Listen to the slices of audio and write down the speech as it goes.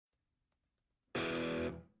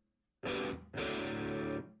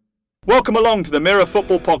Welcome along to the Mirror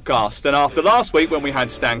Football Podcast, and after last week when we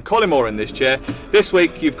had Stan Collymore in this chair, this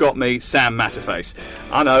week you've got me, Sam Matterface.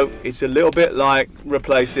 I know, it's a little bit like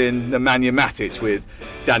replacing Nemanja Matic with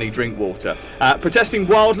Danny Drinkwater. Protesting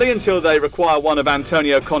wildly until they require one of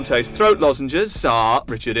Antonio Conte's throat lozenges are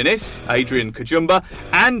Richard Innes, Adrian Kajumba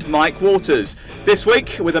and Mike Waters. This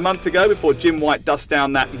week, with a month to go before Jim White dusts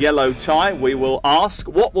down that yellow tie, we will ask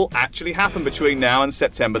what will actually happen between now and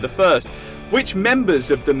September the 1st. Which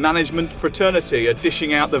members of the management fraternity are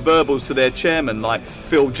dishing out the verbals to their chairman like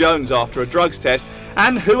Phil Jones after a drugs test,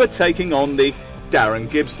 and who are taking on the Darren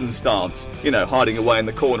Gibson stance, hiding away in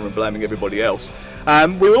the corner and blaming everybody else.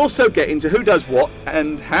 We will also get into who does what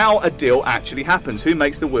and how a deal actually happens, who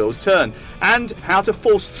makes the wheels turn, and how to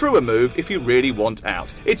force through a move if you really want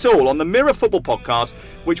out. It's all on the Mirror Football Podcast,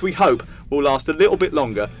 which we hope will last a little bit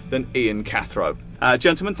longer than Ian Cathro.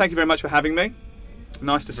 Gentlemen, thank you very much for having me.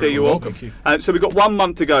 Nice to see you all. Thank you. So we've got 1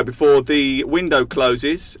 month to go before the window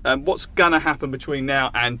closes. What's going to happen between now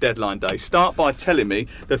and deadline day? Start by telling me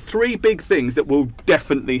the 3 big things that will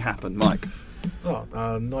definitely happen, Mike.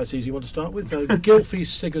 Nice easy one to start with. Gylfi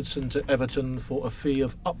Sigurdsson to Everton for a fee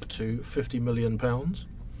of up to £50 million.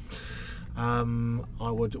 I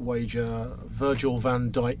would wager Virgil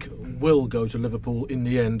van Dijk will go to Liverpool in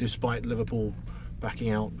the end, despite Liverpool backing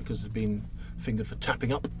out because it's been fingered for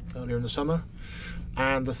tapping up earlier in the summer.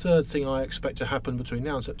 And the third thing I expect to happen between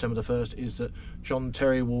now and September the 1st is that John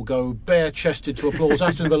Terry will go bare-chested to applause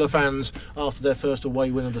Aston Villa fans after their first away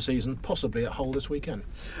win of the season, possibly at Hull this weekend.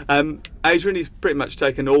 Adrian, he's pretty much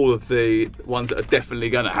taken all of the ones that are definitely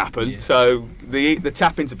going to happen. Yeah. So the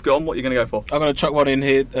tap-ins have gone. What are you going to go for? I'm going to chuck one in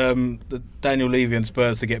here. The Daniel Levy and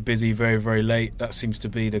Spurs to get busy very, very late. That seems to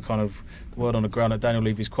be the kind of word on the ground that Daniel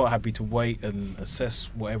Levy's quite happy to wait and assess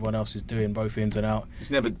what everyone else is doing, both ins and out. He's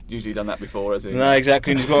never usually done that before, has he? No,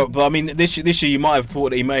 exactly. But I mean, this year you might have thought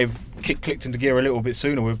that he may have clicked into gear a little bit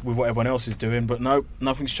sooner with what everyone else is doing, but no,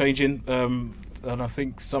 nothing's changing. And I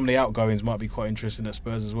think some of the outgoings might be quite interesting at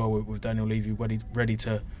Spurs as well, with Daniel Levy ready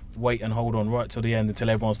to wait and hold on right till the end until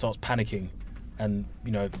everyone starts panicking, and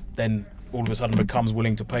then all of a sudden becomes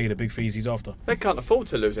willing to pay the big fees he's after. They can't afford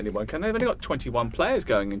to lose anyone, can they? They've only got 21 players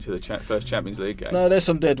going into the first Champions League game. No, there's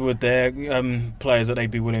some deadwood there. Players that they'd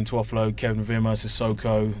be willing to offload. Kevin Vima,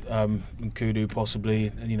 Sissoko, Nkudu possibly.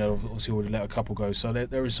 And, obviously already let a couple go. So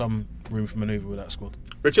there is some room for manoeuvre with that squad.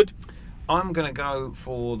 Richard? I'm going to go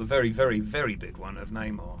for the very, very, very big one of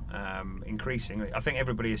Neymar. Increasingly, I think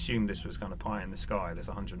everybody assumed this was kind of pie in the sky, this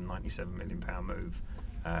 £197 million move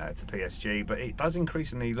to PSG, but it does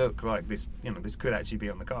increasingly look like this could actually be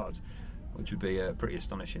on the cards, which would be a pretty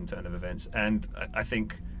astonishing turn of events. And I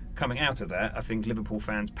think coming out of that, I think Liverpool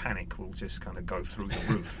fans' panic will just kind of go through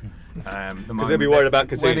the roof. Because they'll be worried about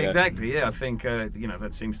Coutinho. Well, exactly, yeah. I think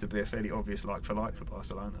that seems to be a fairly obvious like for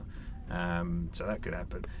Barcelona. So that could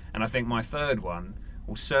happen. And I think my third one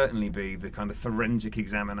will certainly be the kind of forensic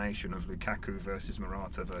examination of Lukaku versus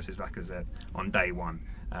Morata versus Lacazette on day one.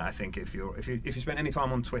 I think if you spend any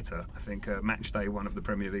time on Twitter, I think match day one of the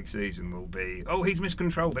Premier League season will be, he's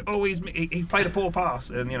miscontrolled it, he's played a poor pass,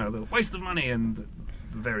 and the waste of money and the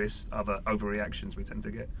various other overreactions we tend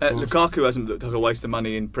to get. Lukaku hasn't looked like a waste of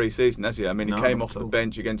money in pre-season, has he? I mean, he came off the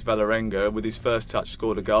bench against Valerenga with his first touch,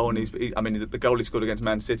 scored a goal, and the goal he scored against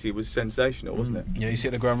Man City was sensational, wasn't it? Yeah, he's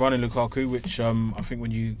hit the ground running, Lukaku, which I think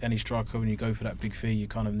any striker, when you go for that big fee, you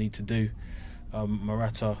kind of need to do.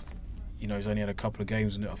 Morata, he's only had a couple of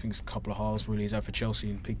games, and I think it's a couple of halves really he's had for Chelsea,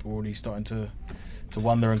 and people are already starting to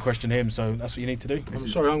wonder and question him, so that's what you need to do. I'm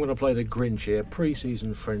sorry, I'm going to play the Grinch here.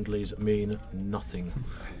 Pre-season friendlies mean nothing.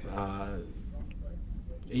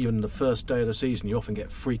 Even the first day of the season, you often get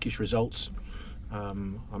freakish results. I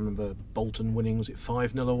remember Bolton winning, was it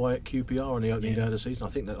 5-0 away at QPR on the opening day of the season?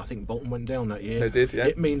 I think Bolton went down that year. They did, yeah.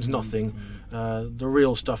 It means nothing. The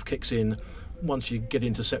real stuff kicks in once you get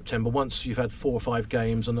into September, once you've had 4 or 5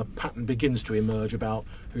 games and a pattern begins to emerge about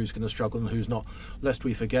who's going to struggle and who's not. Lest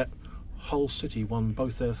we forget, Hull City won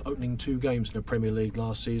both their opening 2 games in the Premier League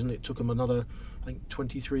last season. It took them another,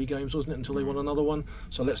 23 games, wasn't it, until they won another one?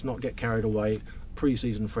 So let's not get carried away.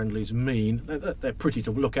 Pre-season friendlies mean they're pretty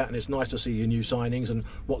to look at, and it's nice to see your new signings and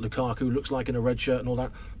what Lukaku looks like in a red shirt and all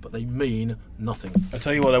that, but they mean nothing. I'll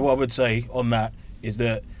tell you what I would say on that is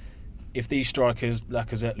that if these strikers,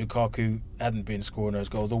 Lacazette, Lukaku, hadn't been scoring those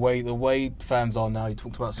goals, the way fans are now, you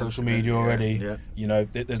talked about social media already,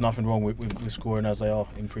 there's nothing wrong with scoring as they are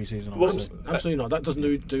in pre-season. Absolutely not. That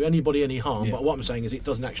doesn't do anybody any harm, but what I'm saying is it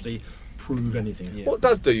doesn't actually prove anything. Yeah. What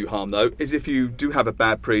does do you harm, though, is if you do have a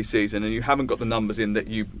bad pre-season and you haven't got the numbers in that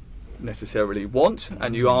you necessarily want,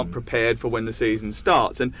 and you aren't prepared for when the season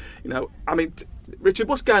starts. And Richard,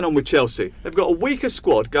 what's going on with Chelsea? They've got a weaker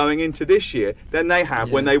squad going into this year than they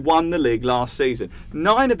have when they won the league last season.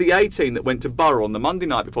 9 of the 18 that went to Borough on the Monday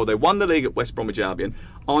night before they won the league at West Bromwich Albion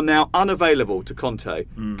are now unavailable to Conte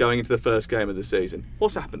going into the first game of the season.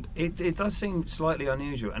 What's happened? It does seem slightly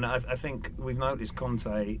unusual, and I think we've noticed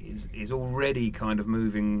Conte is already kind of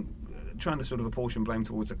moving, trying to sort of apportion blame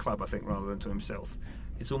towards the club, I think, rather than to himself.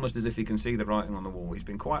 It's almost as if he can see the writing on the wall. He's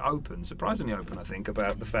been quite open, surprisingly open, I think,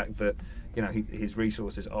 about the fact that his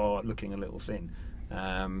resources are looking a little thin.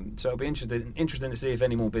 So it'll be interesting to see if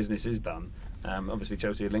any more business is done. Obviously,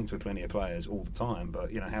 Chelsea are linked with plenty of players all the time,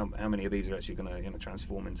 but how many of these are actually going to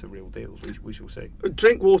transform into real deals? We shall see.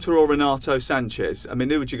 Drinkwater or Renato Sanchez? I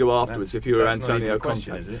mean, who would you go afterwards if you were Antonio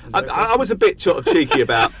Conte? I was a bit sort of cheeky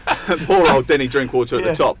about poor old Denny Drinkwater at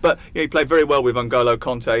the top, but he played very well with N'Golo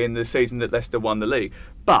Conte in the season that Leicester won the league.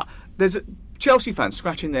 But there's Chelsea fans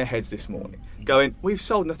scratching their heads this morning, going, "We've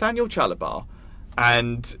sold Nathaniel Chalobah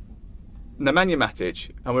and Nemanja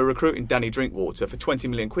Matic, and we're recruiting Danny Drinkwater for 20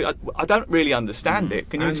 million quid. I don't really understand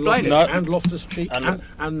it. Can you explain it? And Loftus-Cheek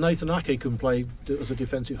and Nathan Ake can play as a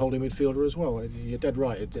defensive holding midfielder as well. You're dead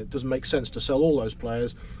right. It doesn't make sense to sell all those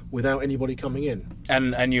players without anybody coming in.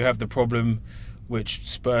 And you have the problem which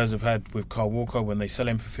Spurs have had with Kyle Walker when they sell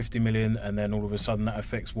him for 50 million, and then all of a sudden that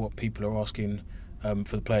affects what people are asking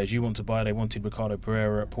for the players you want to buy. They wanted Ricardo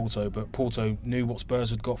Pereira at Porto, but Porto knew what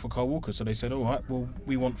Spurs had got for Kyle Walker, so they said, all right, well,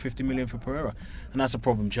 we want 50 million for Pereira. And that's a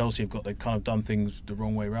problem Chelsea have got. They've kind of done things the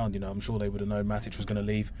wrong way around. I'm sure they would have known Matic was going to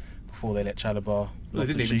leave before they let Chalobah. They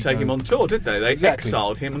didn't even take him on tour, did they? They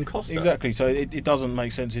exiled him and Costa. Exactly, so it doesn't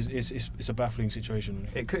make sense. It's a baffling situation.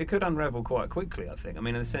 It could unravel quite quickly, I think. I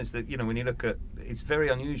mean, in the sense that, when you look at, it's very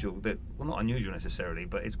unusual that, well, not unusual necessarily,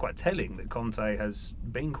 but it's quite telling that Conte has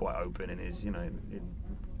been quite open in his, in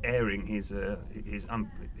airing his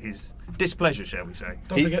displeasure, shall we say.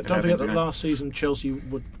 Don't forget that last season Chelsea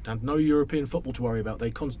had no European football to worry about.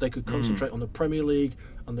 They could concentrate on the Premier League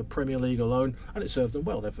and the Premier League alone, and it served them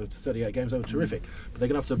well. There for 38 games, they were terrific. But they're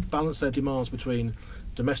going to have to balance their demands between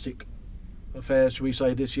domestic affairs, shall we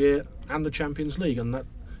say, this year, and the Champions League, and that.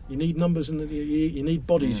 You need numbers and you need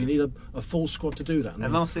bodies. You need a full squad to do that.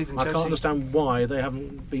 And last season, I can't understand why they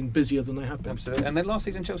haven't been busier than they have been. Absolutely. And then last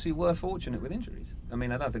season, Chelsea were fortunate with injuries. I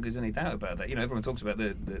mean, I don't think there's any doubt about that. Everyone talks about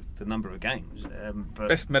the number of games. But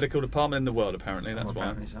best medical department in the world, apparently. That's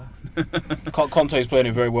why. So. Conte's playing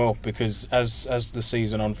it very well because as the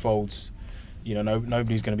season unfolds,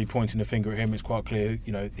 nobody's going to be pointing the finger at him. It's quite clear.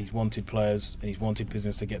 He's wanted players and he's wanted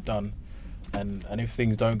business to get done. And if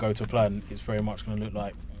things don't go to plan, it's very much going to look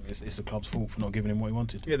like it's the club's fault for not giving him what he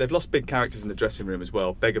wanted. Yeah, they've lost big characters in the dressing room as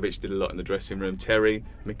well. Begovic did a lot in the dressing room. Terry,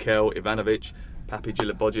 Mikel, Ivanovic, Papi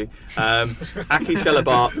Gilabodji, Aki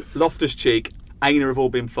Chalobah, Loftus-Cheek, Aina have all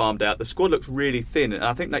been farmed out. The squad looks really thin, and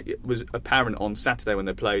I think that was apparent on Saturday when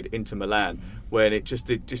they played Inter Milan, when it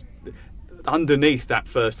just underneath that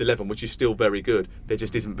first 11, which is still very good, there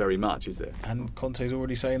just isn't very much, is there? And Conte's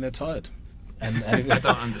already saying they're tired. And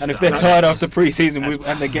if they're tired after pre-season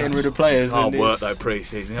and they're getting rid of players, it's hard work though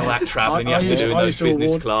pre-season. All that travelling you have to do in those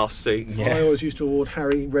business class seats. Yeah. I always used to award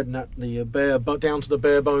Harry Redknapp the down to the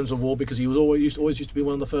bare bones award because he was always used to be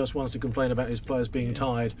one of the first ones to complain about his players being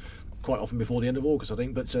tired. Quite often before the end of August, I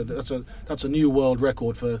think. But that's a new world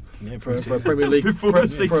record for a Premier League for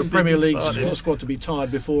a Premier League squad to be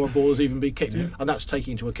tired before a ball has even been kicked, and that's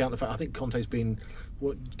taking into account the fact I think Conte's been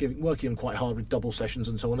working on quite hard with double sessions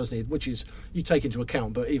and so on, hasn't he? Which is you take into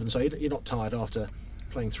account, but even so, you're not tired after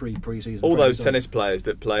playing 3 pre-season. All those tennis players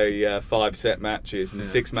that play 5 set matches and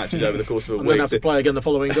 6 matches over the course of a and week, then have to play again the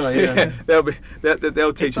following day. Yeah.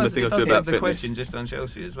 they'll teach them a thing or two about the fitness. Question just on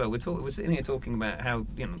Chelsea as well. We're sitting here talking about how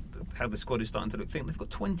the squad is starting to look thin. They've got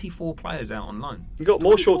 24 players out on loan. You've got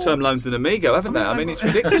more short-term loans than Amigo, haven't they? I mean, it's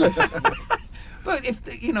ridiculous. But if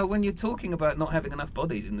when you're talking about not having enough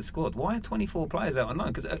bodies in the squad, why are 24 players out on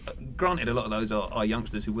loan? Because granted, a lot of those are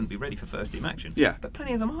youngsters who wouldn't be ready for first team action. Yeah, but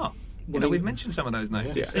plenty of them are. We've mentioned some of those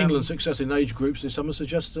names. Yeah. England's success in age groups this summer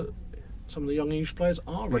suggests that some of the young English players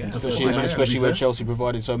are ready for first team action. Especially where Chelsea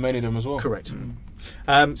provided so many of them as well. Correct.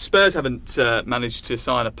 Spurs haven't managed to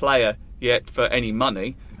sign a player yet for any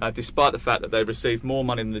money, despite the fact that they've received more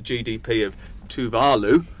money than the GDP of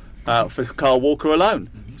Tuvalu for Kyle Walker alone.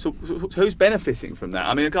 So who's benefiting from that?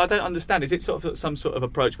 I mean, I don't understand. Is it sort of some sort of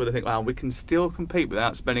approach where they think, we can still compete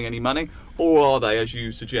without spending any money? Or are they, as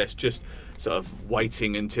you suggest, just sort of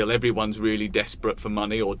waiting until everyone's really desperate for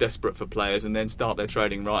money or desperate for players and then start their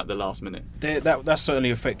trading right at the last minute? That's certainly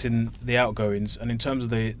affecting the outgoings. And in terms of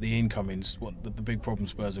the incomings, what the big problem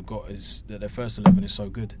Spurs have got is that their first 11 is so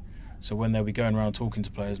good. So when they'll be going around talking to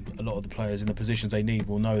players, a lot of the players in the positions they need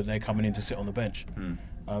will know that they're coming in to sit on the bench.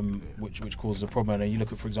 which causes a problem. And you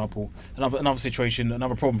look at, for example, another situation,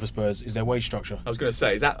 another problem for Spurs is their wage structure. I was going to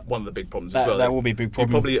say, is that one of the big problems as well? That will be a big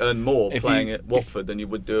problem. You probably earn more playing at Watford than you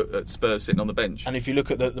would do at Spurs sitting on the bench. And if you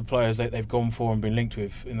look at the players that they've gone for and been linked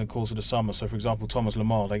with in the course of the summer, so for example Thomas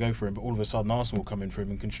Lemar, they go for him, but all of a sudden Arsenal will come in for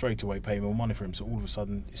him and can straight away pay more money for him. So all of a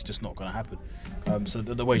sudden it's just not going to happen. So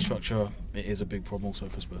the wage structure, it is a big problem also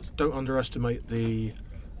for Spurs. Don't underestimate the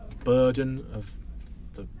burden of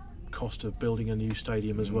the cost of building a new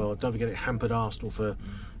stadium as well. Don't forget it hampered Arsenal for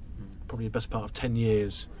probably the best part of 10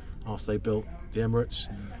 years after they built the Emirates.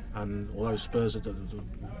 And although Spurs,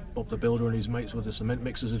 Bob the Builder and his mates with the cement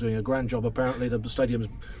mixers are doing a grand job, apparently the stadium's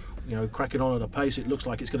cracking on at a pace. It looks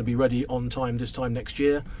like it's going to be ready on time this time next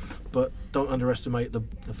year, but don't underestimate the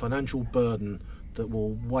financial burden that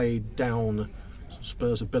will weigh down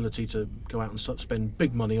Spurs' ability to go out and spend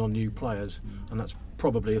big money on new players, and that's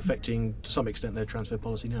probably affecting to some extent their transfer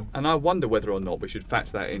policy now. And I wonder whether or not we should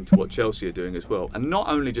factor that into what Chelsea are doing as well. And not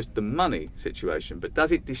only just the money situation, but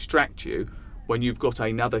does it distract you when you've got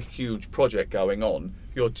another huge project going on?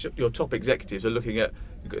 Your top executives are looking at,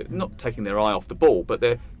 not taking their eye off the ball, but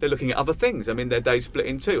they're looking at other things. I mean, their day's split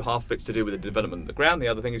in two. Half of it's to do with the development of the ground, the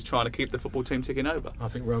other thing is trying to keep the football team ticking over. I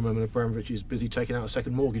think Roman Abramovich is busy taking out a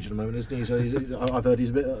second mortgage at the moment, isn't he? So I've heard he's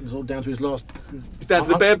a bit sort of down to his last... He's down to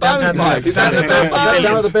the bare bones, Mike. He's down to the bare bones.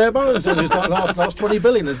 Down to the bare bones. His last 20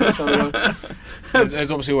 billion, isn't it? So,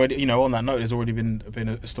 there's obviously already, on that note, there's already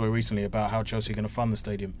been a story recently about how Chelsea are going to fund the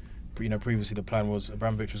stadium. Previously the plan was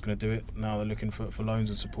Abramovich was going to do it. Now they're looking for loans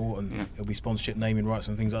and support, and it'll be sponsorship, naming rights,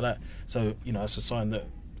 and things like that. So it's a sign that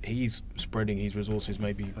he's spreading his resources.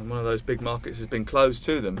 Maybe. And one of those big markets has been closed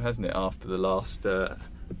to them, hasn't it? After the last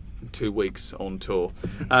 2 weeks on tour.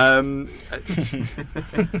 Tottenham,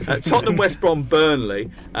 West Brom, Burnley,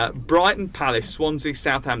 Brighton, Palace, Swansea,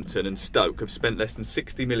 Southampton, and Stoke have spent less than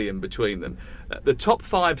 60 million between them. The top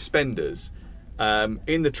 5 spenders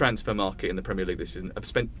in the transfer market in the Premier League this season have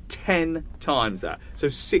spent 10 times that, so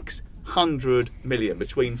 600 million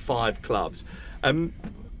between 5 clubs.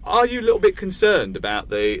 Are you a little bit concerned about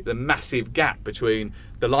the massive gap between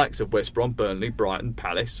the likes of West Brom, Burnley, Brighton,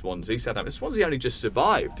 Palace, Swansea, Southampton? Swansea only just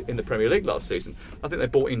survived in the Premier League last season. I think they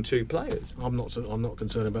brought in 2 players. I'm not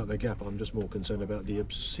concerned about their gap. I'm just more concerned about the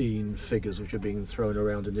obscene figures which are being thrown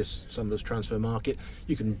around in this summer's transfer market.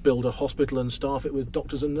 You can build a hospital and staff it with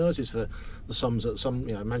doctors and nurses for the sums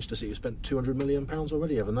that Manchester City have spent £200 million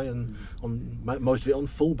already, haven't they? And on most of it on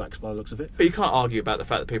fullbacks by the looks of it. But you can't argue about the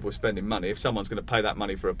fact that people are spending money. If someone's going to pay that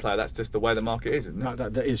money for a player, that's just the way the market is, isn't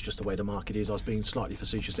it? That is just the way the market is. I was being slightly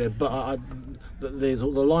facetious there, but there's the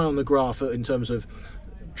line on the graph in terms of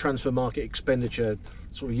transfer market expenditure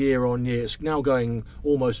sort of year on year. It's now going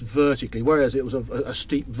almost vertically, whereas it was a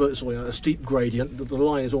steep gradient. The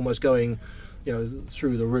line is almost going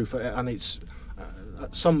through the roof, and it's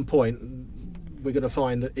at some point we're going to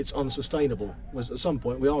find that it's unsustainable. At some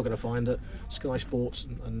point we are going to find that Sky Sports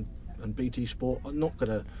and BT Sport are not going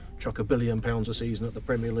to chuck £1 billion a season at the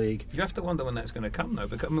Premier League. You have to wonder when that's going to come, though,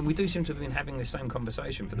 because we do seem to have been having this same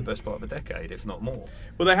conversation for the best part of a decade, if not more.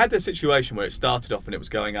 Well, they had this situation where it started off and it was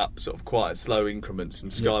going up sort of quite slow increments,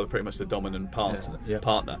 and Sky were pretty much the dominant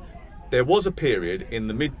partner. There was a period in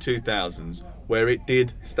the mid-2000s where it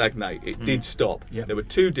did stagnate, it did stop. There were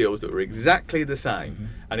 2 deals that were exactly the same,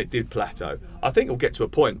 and it did plateau. I think it'll get to a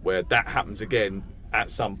point where that happens again at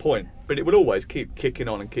some point, but it will always keep kicking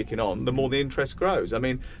on the more the interest grows. I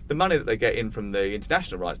mean, the money that they get in from the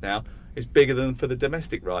international rights now is bigger than for the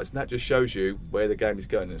domestic rights, and that just shows you where the game is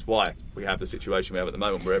going. And it's why we have the situation we have at the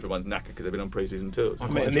moment where everyone's knackered because they've been on pre-season tours.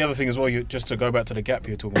 And the other thing as well, just to go back to the gap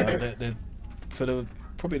you're talking about, for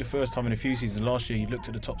probably the first time in a few seasons last year, you looked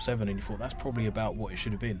at the top 7 and you thought that's probably about what it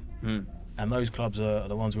should have been. And those clubs are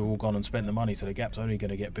the ones who have all gone and spent the money, so the gap's only going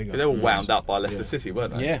to get bigger. They were wound up by Leicester City,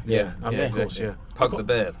 weren't they? Of course. Poke the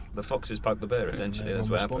bear. The foxes poke the bear, essentially. That's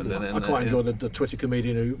what happened. I quite enjoyed the Twitter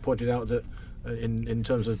comedian who pointed out that in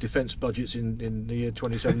terms of defence budgets in the year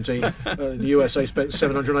 2017, the USA spent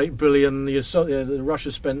 708 billion,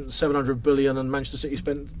 Russia spent 700 billion, and Manchester City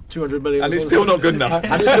spent 200 million. And it's still not good enough.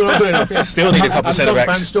 And it's still not good enough. Still need a couple of centre backs.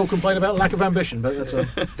 Some fans still complain about lack of ambition, but that's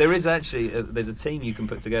There is actually there's a team you can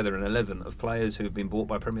put together, an 11 of players who have been bought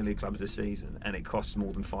by Premier League clubs this season, and it costs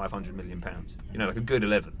more than £500 million. Like a good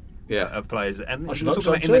 11 of players. And we're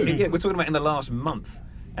talking about in the last month.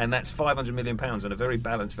 And that's £500 million on a very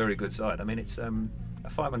balanced, very good side. I mean, it's a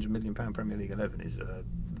 £500 million Premier League 11 is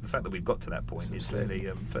the fact that we've got to that point is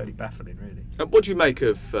fairly baffling, really. And what do you make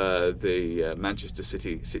of the Manchester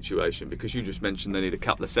City situation? Because you just mentioned they need a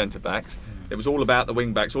couple of centre backs. It was all about the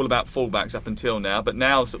wing backs, all about full backs up until now. But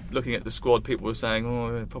now, looking at the squad, people were saying,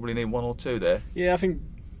 "Oh, we probably need 1 or 2 there." Yeah, I think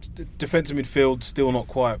defensive midfield still not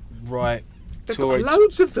quite right. They've got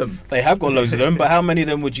loads of them. They have got loads of them, but how many of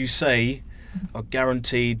them would you say are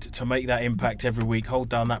guaranteed to make that impact every week, hold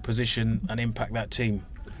down that position and impact that team?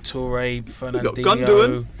 Toure, Fernandinho, We've got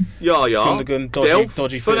Gundogan, Yaya, Gundogan, Delph,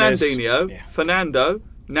 dodgy fitness. Fernandinho, Fernando,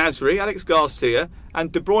 Nasri, Alex Garcia, and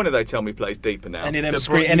De Bruyne. They tell me plays deeper now. Any of them De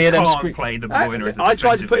screen? Bruyne- Any you of them can't screen? play De Bruyne as a I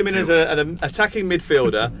tried to defensive put him in as midfielder. an attacking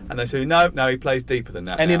midfielder, and they said no, he plays deeper than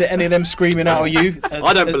that. Any now. of them screaming out at you?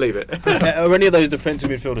 I don't believe it. Are any of those defensive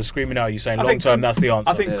midfielders screaming out at you saying I long think- term that's the answer?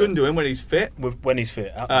 I think Gundogan, when he's fit, when he's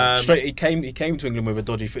fit, straight he came to England with a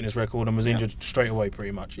dodgy fitness record and was injured straight away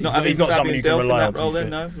pretty much. He's not someone you can rely on. role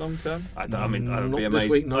then, no, long term. I mean, Not I'd be this amazed.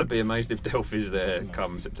 week, no. I'd be amazed if Delph is there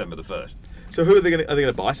come September the 1st. So who are they going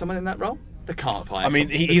to buy someone in that role? They can't buy. I mean,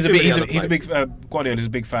 someone. he's a There's big. too many He's a big. other Guardiola's a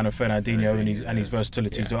big fan of Fernandinho and his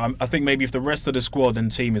versatility. Yeah. So I think maybe if the rest of the squad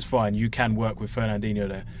and team is fine, you can work with Fernandinho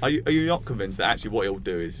there. Are you not convinced that actually what he'll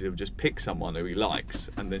do is he'll just pick someone who he likes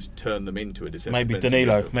and then just turn them into a defensive Maybe midfielder?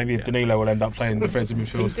 Danilo. Maybe Danilo will end up playing defensive He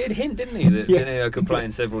midfield. did hint, didn't he, that Danilo could play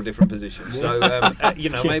in several different positions. So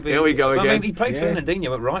maybe Here we go well, again. maybe he played Yeah.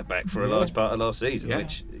 Fernandinho at right back for a large part of last season, Yeah.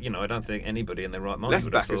 which I don't think anybody in their right mind Left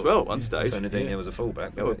would have back as thought well at one stage. Fernandinho was a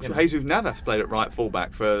fullback. Yeah, well, but, Jesus Navas played at right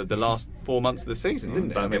fullback for the last 4 months of the season, didn't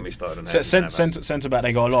he? don't get me started on Centre back,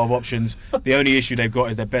 they got a lot of options. The only issue they've got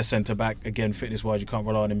is their best centre back. Again, fitness wise, you can't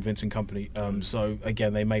rely on him, Vincent Kompany. So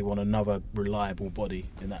again, they may want another reliable body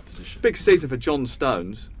in that position. Big season for John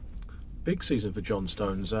Stones. Big season for John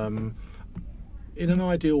Stones. In an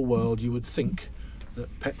ideal world, you would think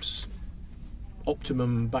that Pep's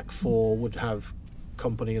optimum back four would have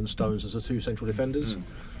Kompany and Stones as the two central defenders.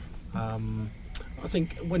 I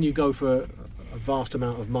think when you go for a vast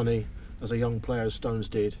amount of money as a young player as Stones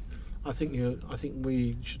did, I think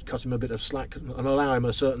we should cut him a bit of slack and allow him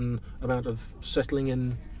a certain amount of settling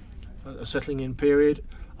in period.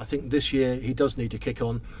 I think this year he does need to kick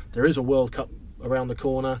on. There is a World Cup around the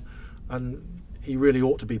corner, and he really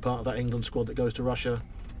ought to be part of that England squad that goes to Russia,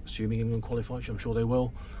 assuming England qualify, which I'm sure they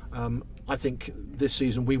will. I think this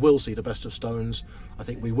season we will see the best of Stones. I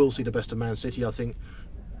think we will see the best of Man City. I think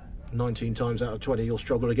 19 times out of 20 you'll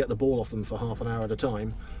struggle to get the ball off them for half an hour at a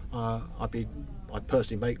time. I'd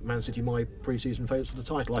personally make Man City my pre-season favourites for the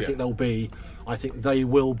title. I think they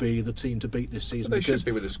will be the team to beat this season. Well, they should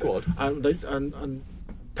be with the squad. And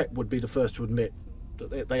Pep would be the first to admit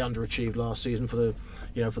that they underachieved last season for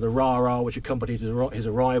the rah-rah which accompanied his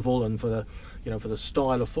arrival, and for the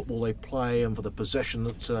style of football they play, and for the possession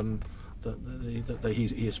that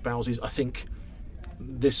he espouses. I think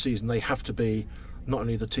this season they have to be not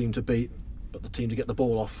only the team to beat, but the team to get the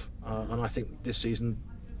ball off. And I think this season,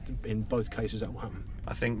 in both cases, that will happen.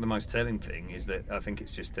 I think the most telling thing is that I think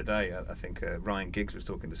it's just today. I think Ryan Giggs was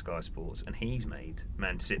talking to Sky Sports, and he's made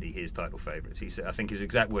Man City his title favourites. He said, I think his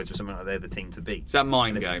exact words were something like, "They're the team to beat." Is that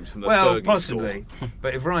mind games from the well, Fergie possibly. score?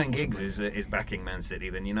 But if Ryan Giggs is backing Man City,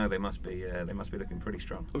 then they must be looking pretty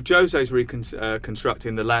strong. Well, Jose's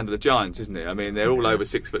reconstructing the land of the giants, isn't it? I mean, they're all over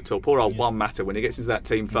 6 foot tall. Poor old Juan Mata, when he gets into that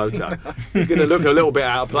team photo, he's going to look a little bit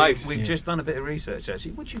out of place. We've just done a bit of research,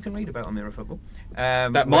 actually, which you can read about on Mirror Football.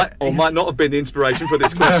 That might or might not have been the inspiration for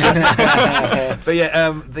this question. But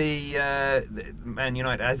yeah, the Man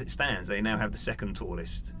United, as it stands, they now have the second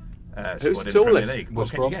tallest squad Who's in the tallest? Premier League. Well,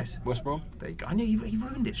 West can you Brom. guess? West Brom. There you go. I knew he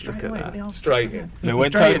ruined it straight Look at away. that. Didn't he? Ask Straight. you? No,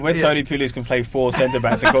 when Straight, Tony Pulis can play four centre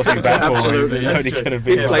backs across his back four, Absolutely, he's that's only true. going to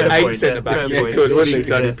be. He'd Yeah, play fair 8 point, centre backs. fair He point. could, wouldn't he,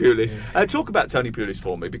 Yeah. Tony Pulis? Talk about Tony Pulis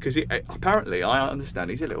for me, because apparently I understand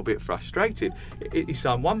he's a little bit frustrated. He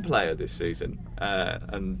signed one player this season,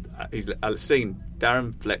 and he's seen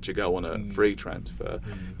Darren Fletcher go on a free transfer.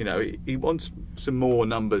 He wants some more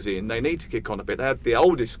numbers in. They need to kick on a bit. They had the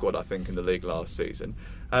oldest squad, I think, in the league last season.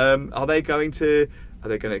 Are they going to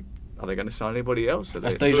sign anybody else?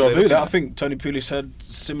 That's deja vu. I think Tony Pulis had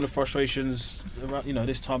similar frustrations around,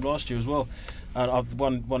 this time last year as well. And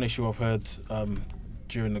one issue I've heard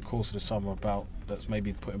during the course of the summer about that's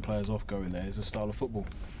maybe putting players off going there is the style of football.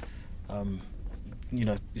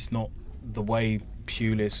 It's not the way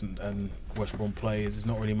Pulis and West Brom play. It's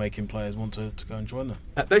not really making players want to go and join them.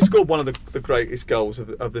 They scored one of the greatest goals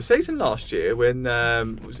of the season last year when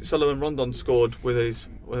was it Solomon Rondon scored with his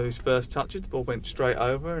first touches. The ball went straight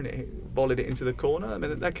over and it volleyed it into the corner. I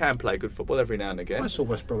mean, they can play good football every now and again. I saw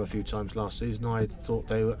West Brom a few times last season. I thought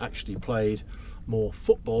they were actually played more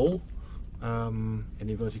football, in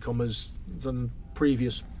inverted commas, than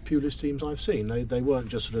previous Pulis teams I've seen. They weren't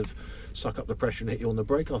just sort of suck up the pressure and hit you on the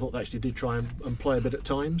break. I thought they actually did try and play a bit at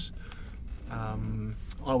times.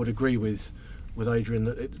 I would agree with Adrian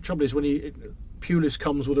that the trouble is Pulis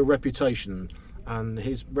comes with a reputation, and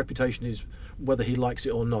his reputation is, whether he likes it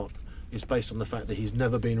or not, is based on the fact that he's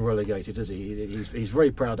never been relegated, is he? He's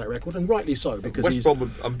very proud of that record, and rightly so, because West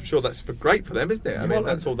Brom, I'm sure that's great for them, isn't it? I mean,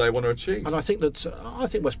 that's all they want to achieve. And I think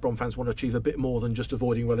West Brom fans want to achieve a bit more than just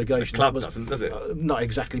avoiding relegation. The club doesn't, does it? Not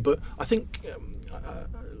exactly, but I think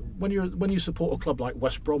when you support a club like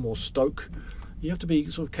West Brom or Stoke, you have to be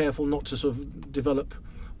sort of careful not to sort of develop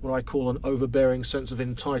what I call an overbearing sense of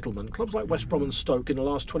entitlement. Clubs like West Brom and Stoke in the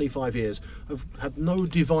last 25 years have had no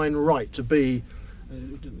divine right to be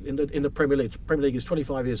in the Premier League. Premier League is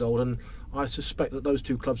 25 years old, and I suspect that those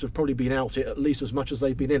two clubs have probably been out it at least as much as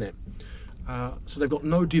they've been in it. So they've got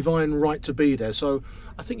no divine right to be there. So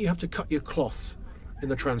I think you have to cut your cloth in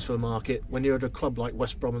the transfer market when you're at a club like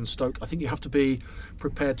West Brom and Stoke. I think you have to be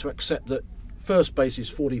prepared to accept that first base is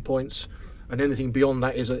 40 points, and anything beyond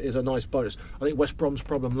that is a nice bonus. I think West Brom's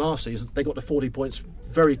problem last season, they got to 40 points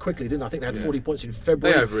very quickly, didn't they? I think they had 40 points in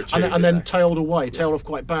February, and then tailed off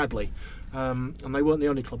quite badly. And they weren't the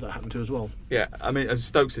only club that happened to as well. Yeah, I mean,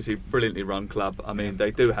 Stokes is a brilliantly run club. I mean,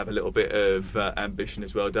 they do have a little bit of ambition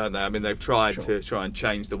as well, don't they? I mean, they've tried to try and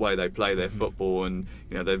change the way they play their football, and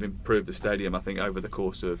they've improved the stadium, I think, over the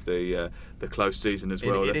course of the close season as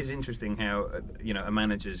well. It is interesting how a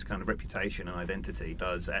manager's kind of reputation and identity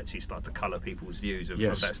does actually start to colour people's views of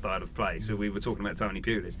that style of play. So we were talking about Tony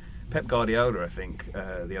Pulis. Pep Guardiola, I think,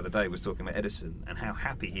 the other day was talking about Ederson and how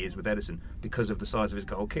happy he is with Ederson because of the size of his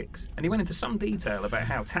goal kicks. And he went into some detail about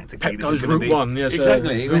how tactically Pep goes route one, yes.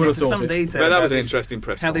 Exactly. He went into some detail. But that was an interesting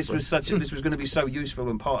press how this was going to be so useful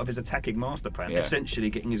and part of his attacking master plan, essentially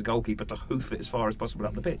getting his goalkeeper to hoof it as far as possible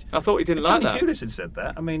up the pitch. I thought he didn't like that. Tony Pulis had said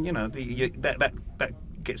that. I mean, that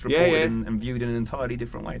gets reported and viewed in an entirely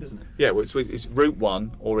different way, doesn't it? Yeah, well, it's route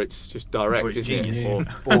one, or it's just direct, or it's isn't genius.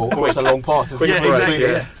 it? Or it's a long pass. It's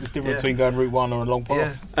It's different between going route one or a long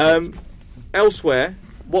pass. Elsewhere,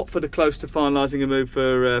 Watford are close to finalising a move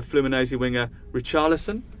for Fluminense winger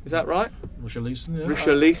Richarlison. Is that right? Richarlison, yeah.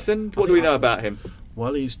 Richarlison. What do we know about him?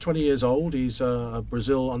 Well, he's 20 years old. He's a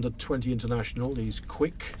Brazil under-20 international. He's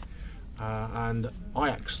quick. And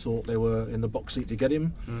Ajax thought they were in the box seat to get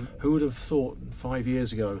him. Who would have thought 5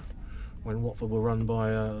 years ago, when Watford were owned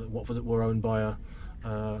by a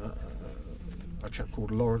chap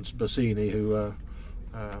called Lawrence Bassini, who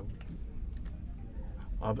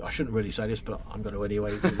I shouldn't really say this, but I'm going to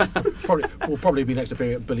anyway. Will probably be next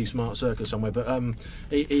appearing at Billy Smart Circus somewhere. But who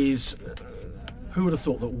would have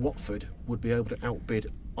thought that Watford would be able to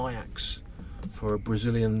outbid Ajax for a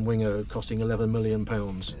Brazilian winger costing £11 million?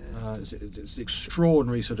 It's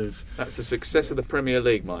extraordinary sort of. That's the success of the Premier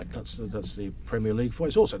League, Mike. That's the Premier League for.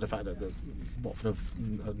 It's also the fact that Watford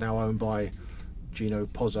are now owned by Gino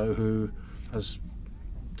Pozzo, who has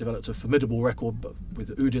developed a formidable record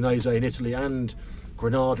with Udinese in Italy and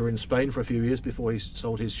Granada in Spain for a few years before he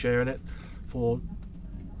sold his share in it, for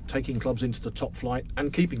taking clubs into the top flight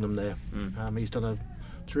and keeping them there. He's done a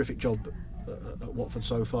terrific job at Watford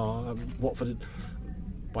so far. Watford,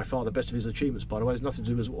 by far the best of his achievements, by the way. It's nothing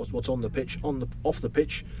to do with what's on the pitch. Off the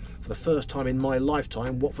pitch, for the first time in my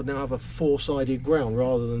lifetime, Watford now have a four-sided ground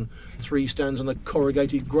rather than three stands and a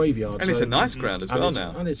corrugated graveyard. And it's a nice ground as well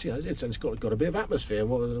now. And it's got a bit of atmosphere.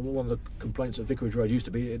 One of the complaints at Vicarage Road used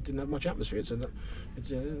to be it didn't have much atmosphere.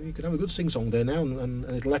 You can have a good sing-song there now, and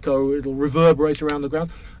it'll reverberate around the ground.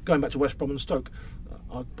 Going back to West Brom and Stoke,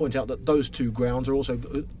 I'll point out that those two grounds are also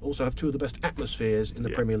have two of the best atmospheres in the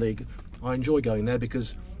Premier League. I enjoy going there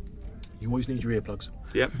because you always need your earplugs.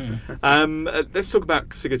 Yep. Let's talk about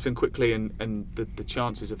Sigurdsson quickly and the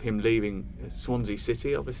chances of him leaving Swansea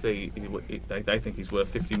City. Obviously, they think he's worth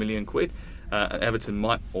 50 million quid. Everton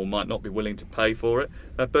might or might not be willing to pay for it.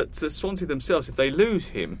 But Swansea themselves, if they lose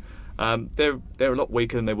him, they're a lot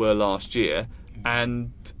weaker than they were last year.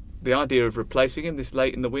 And the idea of replacing him this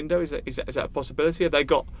late in the window, is that a possibility? Have they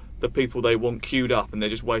got the people they want queued up and they're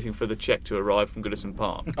just waiting for the cheque to arrive from Goodison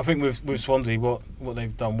Park? I think with Swansea, what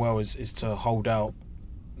they've done well is to hold out,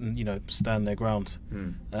 stand their ground,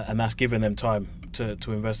 and that's given them time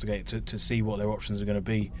to investigate, to see what their options are going to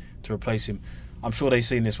be to replace him. I'm sure they've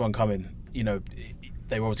seen this one coming.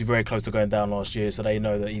 They were obviously very close to going down last year, so they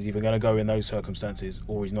know that he's either going to go in those circumstances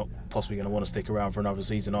or he's not possibly going to want to stick around for another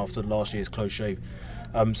season after last year's close shave.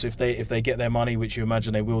 So if they get their money, which you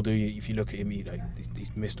imagine they will do, if you look at him, he's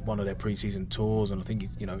missed one of their pre-season tours, and I think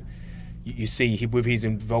you see with his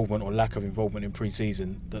involvement or lack of involvement in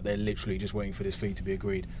pre-season that they're literally just waiting for this fee to be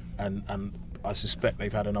agreed, and I suspect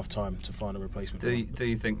they've had enough time to find a replacement. Do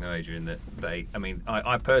you think though, Adrian, that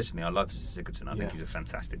I personally love Sigurdsson. I think he's a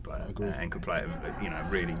fantastic player and could play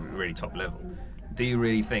at really, really top level. Do you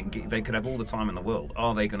really think they could have all the time in the world?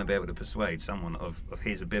 Are they going to be able to persuade someone of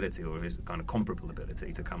his ability or his kind of comparable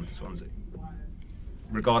ability to come to Swansea?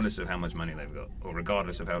 regardless of how much money they've got, or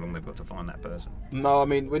regardless of how long they've got to find that person. No, I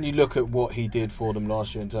mean, when you look at what he did for them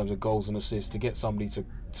last year in terms of goals and assists, to get somebody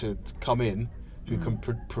to come in who can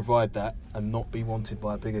provide that and not be wanted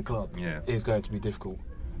by a bigger club is going to be difficult.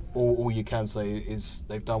 All you can say is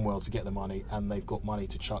they've done well to get the money, and they've got money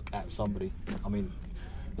to chuck at somebody. I mean,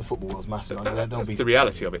 the football world's massive. That's the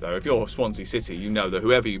reality of it, though. If you're Swansea City, you know that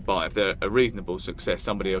whoever you buy, if they're a reasonable success,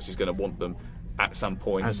 somebody else is going to want them at some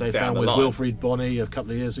point. As they down found the with line. Wilfried Bonney a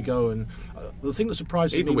couple of years ago, and the thing that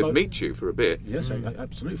surprises even me with Michu for a bit. Yes,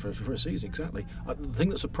 absolutely, for a season, exactly. The thing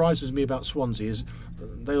that surprises me about Swansea is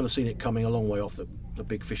they will have seen it coming a long way off. The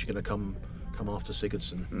big fish are going to come after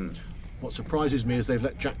Sigurdsson. What surprises me is they've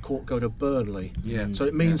let Jack Cork go to Burnley. So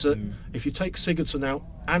it means that if you take Sigurdsson out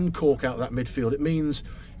and Cork out of that midfield, it means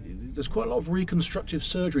there's quite a lot of reconstructive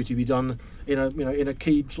surgery to be done in a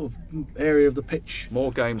key sort of area of the pitch.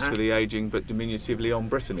 More games for the ageing, but diminutively on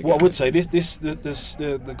Britain again. What I would say,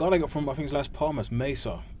 the guy they got from, I think it's Las Palmas,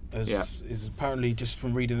 Mesa, is apparently, just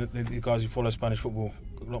from reading the guys who follow Spanish football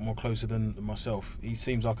a lot more closer than myself, he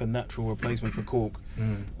seems like a natural replacement for Cork.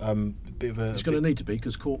 It's going to need to be,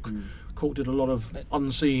 because Cork did a lot of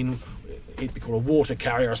unseen, he'd be called a water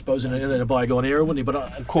carrier, I suppose, in a bygone era, wouldn't he?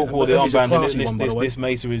 But Cork wore the armband, and this this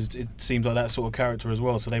Mesa it seems like that sort of character as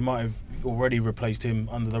well. So they might have already replaced him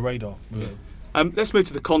under the radar. Let's move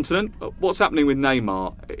to the continent. What's happening with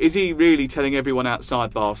Neymar? Is he really telling everyone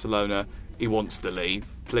outside Barcelona he wants to leave?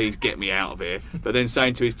 Please get me out of here. But then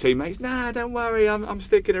saying to his teammates, "Nah, don't worry, I'm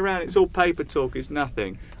sticking around. It's all paper talk. It's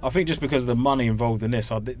nothing." I think just because of the money involved in this,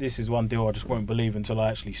 this is one deal I just won't believe until I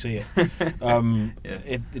actually see it.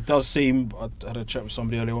 It does seem, I had a chat with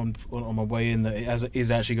somebody earlier on my way in, that it is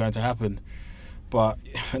actually going to happen. But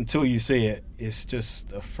until you see it, it's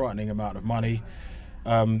just a frightening amount of money.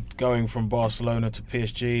 Going from Barcelona to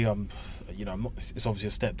PSG, it's obviously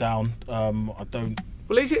a step down.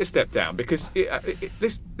 Well, is it a step down? Because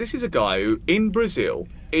this is a guy who, in Brazil,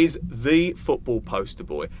 is the football poster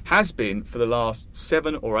boy. Has been for the last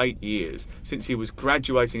 7 or 8 years, since he was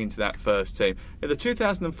graduating into that first team. In the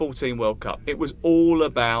 2014 World Cup, it was all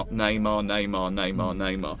about Neymar.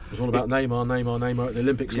 It was all about Neymar at the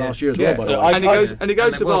Olympics last year as well, by the way. And he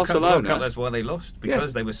goes to Barcelona. World Cup, that's why they lost,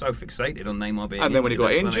 because they were so fixated on Neymar being and then when he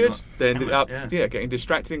got injured, they ended up getting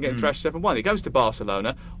distracted and getting thrashed 7-1. He goes to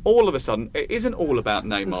Barcelona. All of a sudden, it isn't all about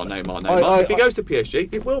Neymar. If he goes to PSG,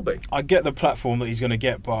 it will be. I get the platform that he's going to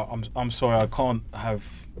get, but I'm sorry, I can't have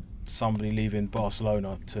somebody leaving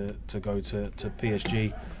Barcelona to go to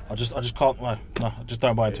PSG. I just can't. No, I just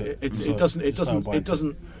don't buy into it. It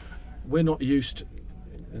doesn't. We're not used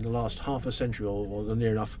in the last half a century or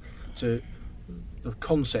near enough to the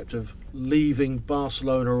concept of leaving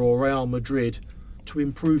Barcelona or Real Madrid to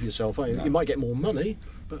improve yourself. You might get more money,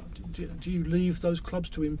 but do you leave those clubs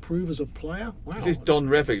to improve as a player? Wow. This is Don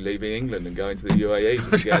Revie leaving England and going to the UAE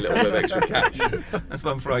just to get a little bit of extra cash. That's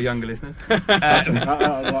one for our younger listeners. I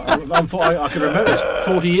can remember this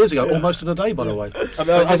 40 years ago, almost to the day, by the way.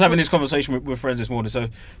 I was having this conversation with friends this morning. So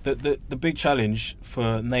the big challenge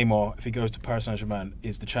for Neymar, if he goes to Paris Saint-Germain,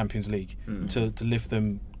 is the Champions League, to lift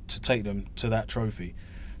them, to take them to that trophy.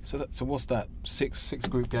 So what's that? Six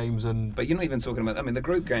group games, but you're not even talking about. I mean, the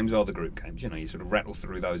group games are the group games. You sort of rattle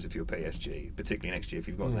through those if you're PSG, particularly next year if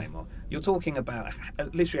you've got Neymar. You're talking about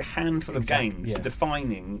literally a handful of games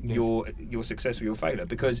defining your success or your failure,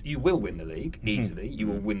 because you will win the league easily. You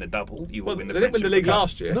will win the double. You will win the. They didn't win the league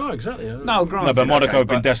last year. No, exactly. No, granted. But Monaco have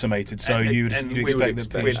been decimated, so you'd expect that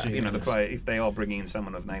PSG. The player, if they are bringing in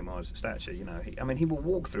someone of Neymar's stature, he will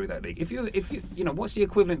walk through that league. If you what's the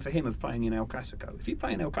equivalent for him of playing in El Clasico? If you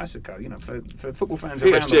play in El Clasico, for football fans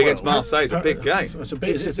around the world, PSG against Marseille is a big game. It's a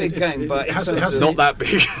big game, but it has not that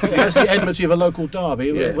big. It has the enmity of a local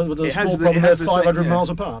derby with a small problem. They're 500 miles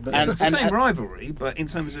apart. But it's the same rivalry, but in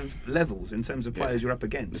terms of levels, in terms of players you're up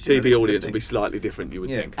against, the TV audience will be slightly different, you would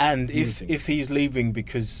think. And if he's leaving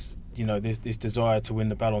because this desire to win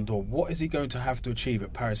the Ballon d'Or, what is he going to have to achieve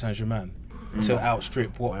at Paris Saint-Germain to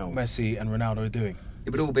outstrip what Messi and Ronaldo are doing? It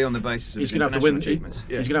would all be on the basis of he's going to have to win. He's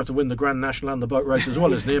going to have to win the Grand National and the boat race as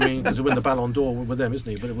well, isn't he? I mean, because he win the Ballon d'Or with them, isn't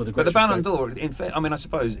he? But the Ballon d'Or, I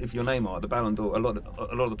suppose if you're Neymar, the Ballon d'Or a lot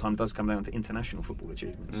of the time does come down to international football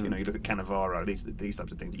achievements. You look at Cannavaro, these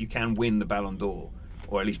types of things. You can win the Ballon d'Or,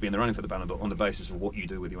 or at least be in the running for the Ballon d'Or, on the basis of what you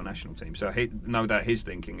do with your national team. So no doubt his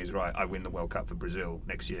thinking is right. I win the World Cup for Brazil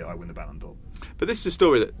next year. I win the Ballon d'Or. But this is a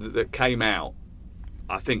story that came out,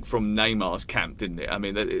 I think, from Neymar's camp, didn't it? I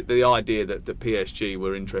mean, the idea that the PSG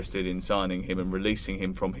were interested in signing him and releasing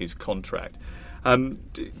him from his contract.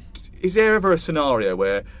 Is there ever a scenario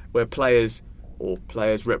where players or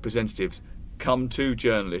players' representatives come to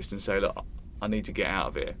journalists and say, look, I need to get out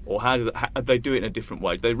of here? Or how do they do it in a different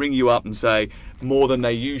way? Do they ring you up and say more than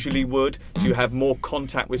they usually would? Do you have more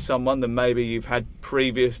contact with someone than maybe you've had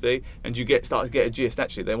previously? And do you start to get a gist?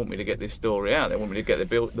 Actually, they want me to get this story out. They want me to get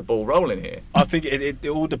the ball rolling here. I think it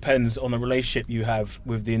all depends on the relationship you have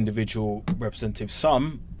with the individual representative.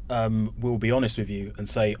 Some will be honest with you and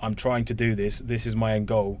say, I'm trying to do this. This is my end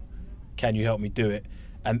goal. Can you help me do it?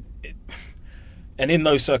 And in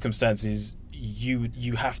those circumstances,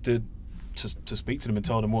 you have to speak to them and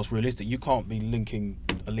tell them what's realistic. You can't be linking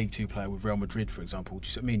a League Two player with Real Madrid, for example. Do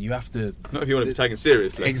you see what I mean? You have to. Not if you want to be taken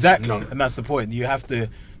seriously. Exactly, no. And that's the point. You have to.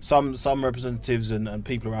 Some representatives and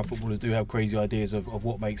people around footballers do have crazy ideas of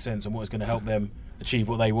what makes sense and what is going to help them achieve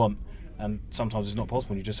what they want. And sometimes it's not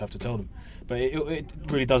possible. You just have to tell them. But it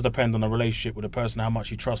really does depend on the relationship with a person, how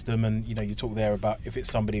much you trust them, and you talk there about if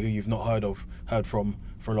it's somebody who you've not heard from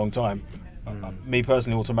for a long time. Me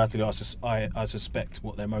personally, automatically, I suspect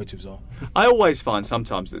what their motives are. I always find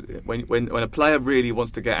sometimes that when a player really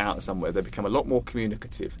wants to get out somewhere, they become a lot more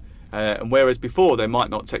communicative. And whereas before they might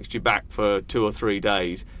not text you back for 2 or 3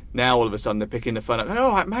 days, now all of a sudden they're picking the phone up.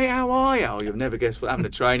 All right, mate, how are you? Oh, you'll never guess what happened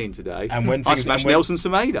at training today. And when I smashed Nelson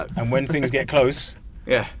Semedo. And when things get close.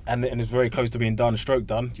 Yeah, and it's very close to being done,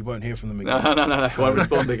 you won't hear from them again. No, they won't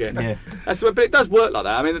respond again. Yeah, but it does work like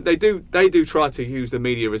that. I mean, they do try to use the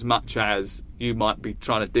media as much as you might be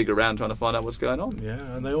trying to dig around, trying to find out what's going on. Yeah,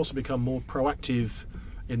 and they also become more proactive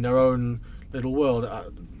in their own little world.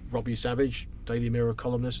 Robbie Savage, Daily Mirror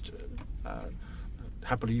columnist,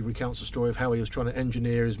 happily recounts the story of how he was trying to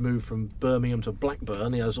engineer his move from Birmingham to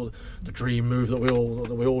Blackburn. He has sort of the dream move that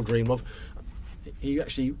we all dream of. He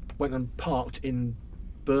actually went and parked in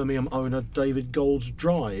Birmingham owner David Gold's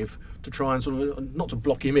drive to try and sort of, not to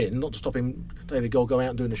block him in, not to stop him, David Gold, go out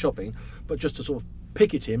and doing the shopping, but just to sort of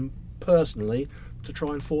picket him personally to try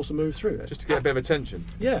and force a move through. Just to get a bit of attention.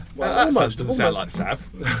 Yeah, well, that doesn't sound like Sav.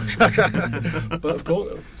 But of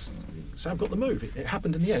course, Sav got the move. It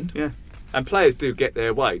happened in the end. Yeah. And players do get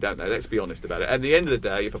their way, don't they? Let's be honest about it. At the end of the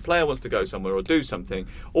day, if a player wants to go somewhere or do something,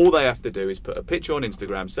 all they have to do is put a picture on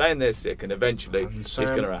Instagram saying they're sick, and eventually it's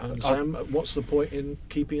going to happen. And Sam, what's the point in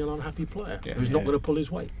keeping an unhappy player who's not going to pull his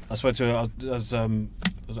weight? I was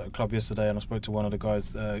at a club yesterday, and I spoke to one of the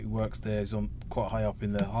guys who works there. He's on quite high up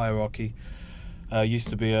in the hierarchy. Used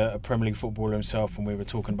to be a Premier League footballer himself, and we were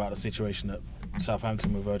talking about the situation at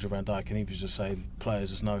Southampton with Virgil van Dijk, and he was just saying players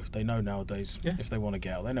just know nowadays if they want to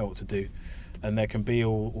get out, they know what to do, and there can be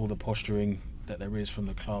all the posturing that there is from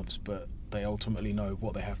the clubs, but they ultimately know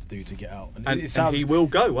what they have to do to get out. And he will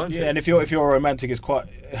go, won't he? Yeah, and if you're a romantic, it's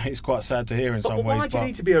quite sad to hear in some ways. Why do you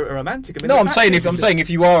need to be a romantic? I mean, no, I'm saying if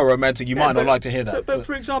you are a romantic, you might not like to hear that. But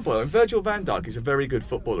for example, Virgil van Dijk is a very good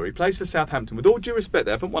footballer. He plays for Southampton. With all due respect,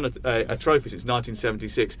 they haven't won a trophy since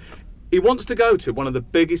 1976. He wants to go to one of the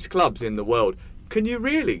biggest clubs in the world. Can you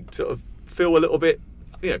really sort of feel a little bit,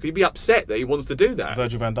 can you be upset that he wants to do that?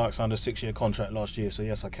 Virgil van Dijk signed a 6-year contract last year, so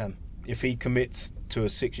yes, I can. If he commits to a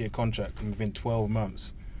 6-year contract and within 12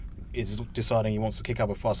 months is deciding he wants to kick up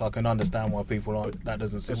a fuss, I can understand why people aren't. That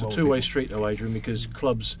doesn't sit well. It's a two-way street though, Adrian, because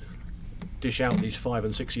clubs dish out these 5-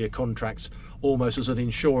 and 6-year contracts almost as an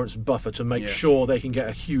insurance buffer to make sure they can get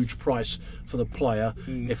a huge price for the player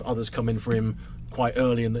if others come in for him quite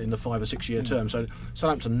early in the 5 or 6 year term. So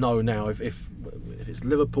Southampton know now if it's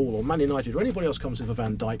Liverpool or Man United or anybody else comes in for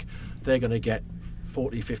Van Dijk, they're going to get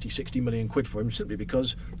 40, 50, 60 million quid for him, simply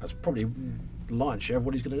because that's probably the lion's share of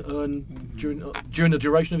what he's going to earn during the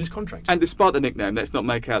duration of his contract. And despite the nickname, let's not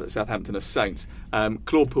make out that Southampton are saints.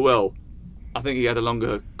 Claude Puel, I think he had a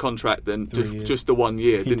longer contract than just the 1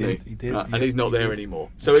 year, didn't he? He did. And he's not there anymore.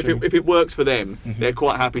 So if it works for them, they're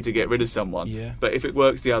quite happy to get rid of someone. Yeah. But if it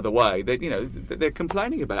works the other way, they're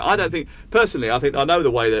complaining about it. I don't think, personally, I know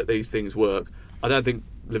the way that these things work. I don't think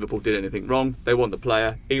Liverpool did anything wrong. They want the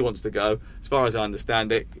player. He wants to go. As far as I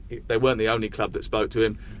understand it, they weren't the only club that spoke to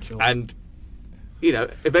him. Sure. And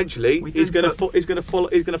eventually he's going to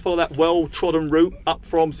follow that well-trodden route up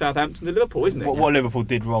from Southampton to Liverpool, isn't it? What Liverpool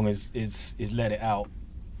did wrong is let it out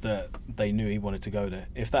that they knew he wanted to go there.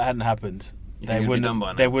 If that hadn't happened, they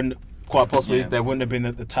wouldn't quite possibly. There wouldn't have been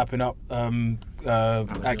the tapping up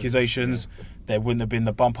accusations. There wouldn't have been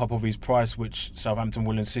the bump up of his price, which Southampton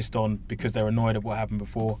will insist on because they're annoyed at what happened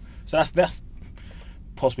before. So that's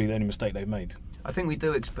possibly the only mistake they've made. I think we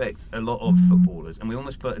do expect a lot of footballers, and we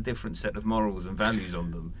almost put a different set of morals and values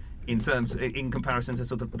on them in comparison to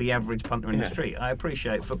sort of the average punter in the street. I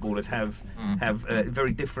appreciate footballers have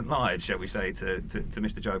very different lives, shall we say, to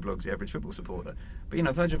Mr. Joe Bloggs, the average football supporter. But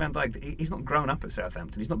Virgil van Dijk, he's not grown up at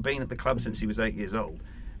Southampton. He's not been at the club since he was 8 years old.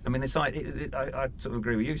 I mean, I sort of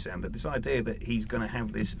agree with you, Sam, that this idea that he's going to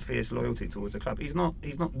have this fierce loyalty towards the club, he's not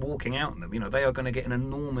walking out on them. You know, they are going to get an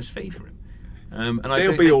enormous fee for him. And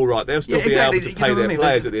they'll be all right. They'll still be able to pay their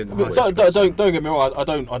players at the end of the week. Don't get me wrong.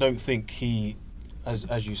 I don't think he,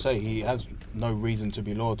 as you say, he has no reason to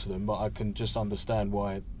be loyal to them. But I can just understand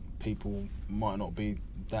why people might not be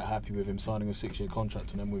that happy with him signing a 6-year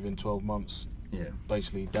contract and then within 12 months,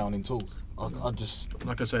 basically down in tools. I just,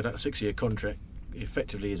 like I said, that 6-year contract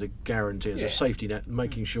effectively is a guarantee, as a safety net,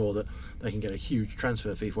 making sure that they can get a huge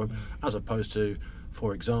transfer fee for him, as opposed to,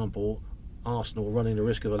 for example, Arsenal running the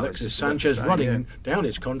risk of Alexis Sanchez running down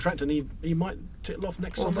his contract, and he might tittle off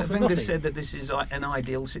next summer for Wenger nothing. said that this is an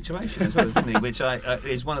ideal situation as well, didn't he? Which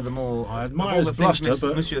is one of the more... I admire his bluster,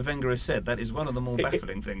 but... Monsieur Wenger has said that is one of the more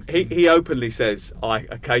baffling things. He openly says, I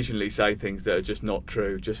occasionally say things that are just not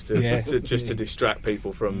true, just to distract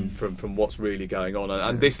people from what's really going on.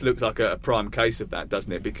 And this looks like a prime case of that,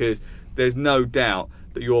 doesn't it? Because there's no doubt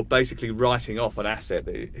that you're basically writing off an asset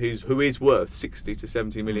who is worth 60 to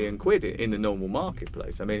 70 million quid in the normal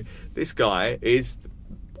marketplace. I mean, this guy is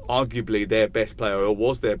arguably their best player, or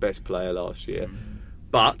was their best player last year,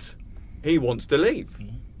 but he wants to leave.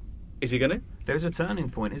 Is he going to? There's a turning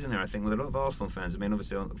point, isn't there, I think, with a lot of Arsenal fans. I mean,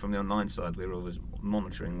 obviously, from the online side, we're always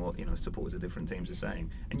monitoring what supporters of different teams are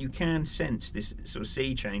saying. And you can sense this sort of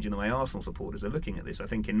sea change in the way Arsenal supporters are looking at this. I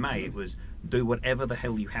think in May it was, do whatever the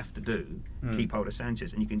hell you have to do, keep hold of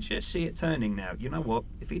Sanchez. And you can just see it turning now. You know what?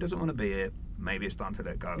 If he doesn't want to be here, maybe it's time to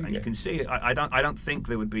let go. And you can see it. I don't think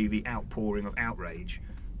there would be the outpouring of outrage.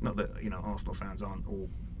 Not that, Arsenal fans aren't all,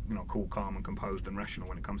 cool, calm and composed and rational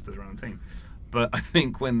when it comes to their own team. But I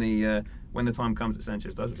think when the time comes that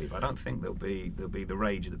Sanchez does leave, I don't think there'll be the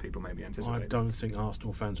rage that people maybe anticipate. I don't think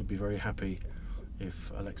Arsenal fans would be very happy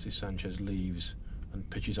if Alexis Sanchez leaves and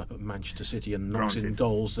pitches up at Manchester City and knocks in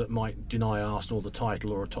goals that might deny Arsenal the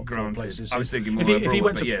title or a top 4 places. I was thinking more if he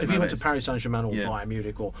went to Paris Saint-Germain or Bayern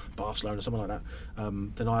Munich or Barcelona or something like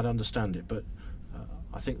that, then I'd understand it. But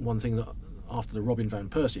I think one thing that, after the Robin van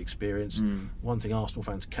Persie experience, one thing Arsenal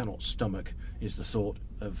fans cannot stomach is the thought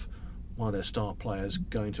of one of their star players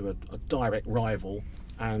going to a direct rival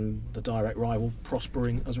and the direct rival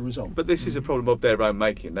prospering as a result. But this is a problem of their own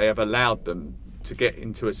making. They have allowed them to get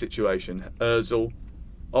into a situation, Ozil,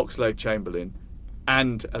 Oxlade-Chamberlain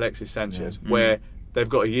and Alexis Sanchez, where they've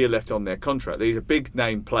got a year left on their contract. These are big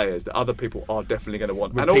name players that other people are definitely going to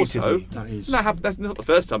want. Repeatedly. And also, that's not the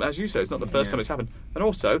first time, as you say, it's not the first time it's happened. And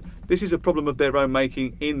also, this is a problem of their own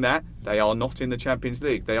making in that they are not in the Champions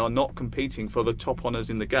League. They are not competing for the top honours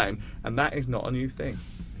in the game, and that is not a new thing.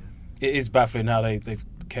 It is baffling how they've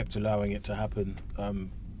kept allowing it to happen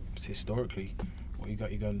historically. What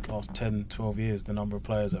you going past 10, 12 years, the number of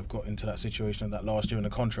players that have got into that situation at that last year in the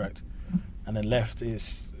contract and then left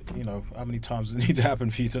is... how many times does it need to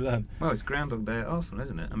happen for you to learn? Well, it's Groundhog Day at Arsenal,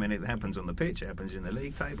 isn't it? I mean, it happens on the pitch, it happens in the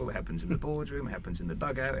league table, it happens in the boardroom, it happens in the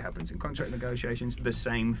dugout, it happens in contract negotiations. The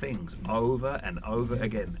same things over and over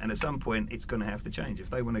again. And at some point, it's going to have to change.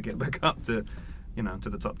 If they want to get back up to, to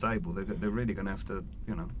the top table, they're really going to have to,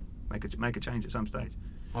 make a change at some stage.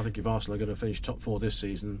 I think if Arsenal are going to finish top 4 this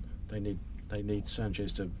season, they need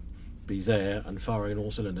Sanchez to be there and firing on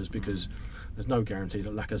all cylinders, because there's no guarantee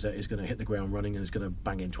that Lacazette is going to hit the ground running and is going to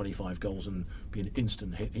bang in 25 goals and be an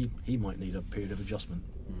instant hit. He might need a period of adjustment.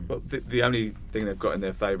 But the only thing they've got in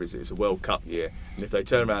their favour is it's a World Cup year, and if they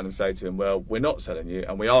turn around and say to him, well, we're not selling you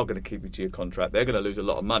and we are going to keep you to your contract, they're going to lose a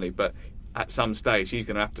lot of money, but at some stage he's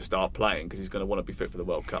going to have to start playing because he's going to want to be fit for the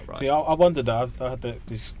World Cup, right? See, I wondered that. I had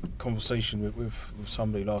this conversation with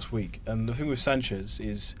somebody last week, and the thing with Sanchez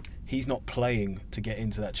is he's not playing to get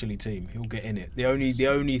into that Chile team. He'll get in it. The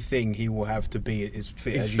only thing he will have to be is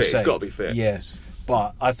fit. He's as you fit. say. He's got to be fit. Yes,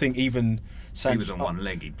 but I think even He Sanchez, was on one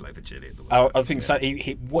leg. He'd play for Chile at the World Cup. I think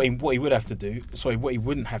what he would have to do. Sorry, what he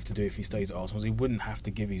wouldn't have to do if he stays at Arsenal is he wouldn't have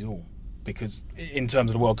to give his all, because in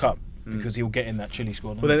terms of the World Cup, because he'll get in that Chile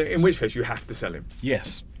squad. Well, then in which case you have to sell him.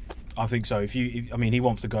 Yes, I think so. He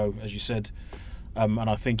wants to go, as you said, and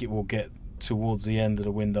I think it will get towards the end of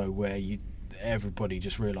the window where everybody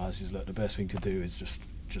just realises that the best thing to do is just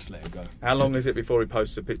let it go. How long is it before he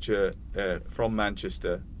posts a picture from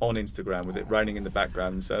Manchester on Instagram with it raining in the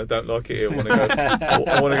background and says, I don't like it here,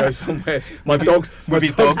 I want to go somewhere. My dogs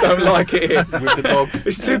don't like it here. With the dogs.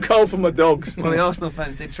 It's too cold for my dogs. Well, the Arsenal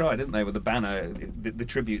fans did try, didn't they, with the banner, the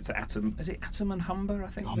tribute to Atom. Is it Atom and Humber, I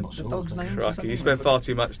think, the dog's name? Crikey, he spent far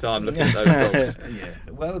too much time looking at those dogs.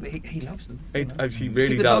 Yeah. Well, he loves them. He really does. Keep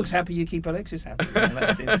the does. dogs happy, you keep Alexis happy.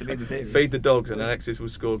 That seems to be the theory. Feed the dogs and Alexis will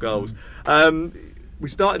score goals. we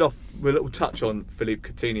started off with a little touch on Philippe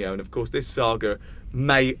Coutinho, and of course this saga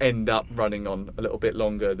may end up running on a little bit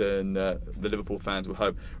longer than the Liverpool fans will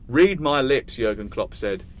hope. Read my lips, Jurgen Klopp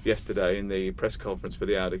said yesterday in the press conference for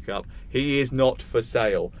the Audi Cup. He is not for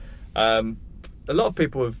sale. A lot of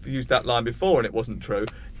people have used that line before and it wasn't true.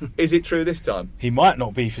 Is it true this time? He might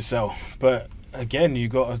not be for sale, but again,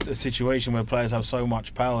 you've got a situation where players have so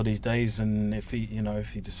much power these days, and if he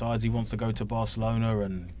decides he wants to go to Barcelona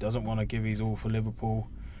and doesn't want to give his all for Liverpool,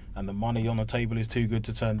 and the money on the table is too good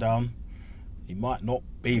to turn down, he might not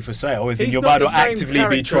be for sale. You might not actively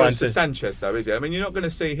be trying to. Sanchez, though, is it? I mean, you're not going to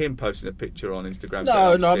see him posting a picture on Instagram.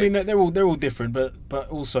 No. I mean, they're all different, but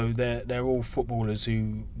also they're all footballers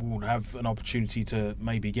who will have an opportunity to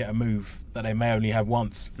maybe get a move that they may only have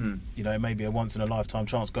once. You know, it may be a once in a lifetime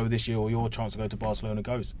chance. Go this year, or your chance to go to Barcelona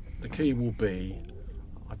goes. The key will be,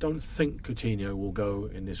 I don't think Coutinho will go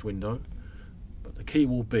in this window, but the key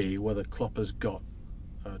will be whether Klopp has got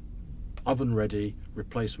oven-ready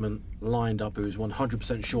replacement lined up who's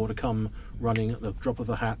 100% sure to come running at the drop of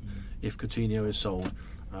a hat if Coutinho is sold.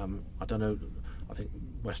 I don't know. I think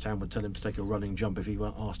West Ham would tell him to take a running jump if he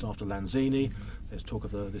were asked after Lanzini. There's talk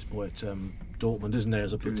of this boy at Dortmund, isn't there,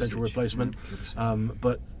 as a potential replacement.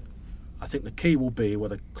 But I think the key will be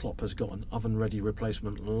whether Klopp has got an oven-ready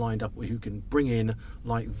replacement lined up who can bring in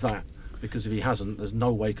like that. Because if he hasn't, there's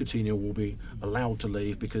no way Coutinho will be allowed to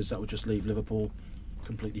leave, because that would just leave Liverpool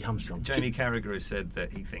completely hamstrung. Jamie Carragher has said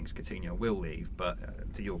that he thinks Coutinho will leave, but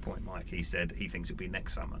to your point, Mike, he said he thinks it'll be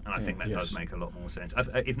next summer, and I think that does make a lot more sense.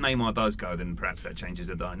 If Neymar does go, then perhaps that changes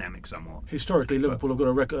the dynamic somewhat. Historically, Liverpool have got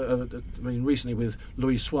a record. Recently with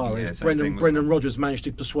Luis Suarez, Brendan Rodgers managed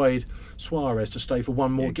to persuade Suarez to stay for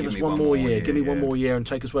one more. Give us one more year. Give me one more year and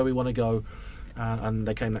take us where we want to go. And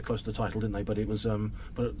they came that close to the title, didn't they? But it was.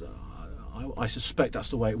 I suspect that's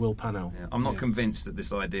the way it will pan out. Yeah, I'm not convinced that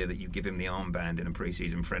this idea that you give him the armband in a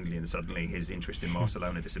pre-season friendly and suddenly his interest in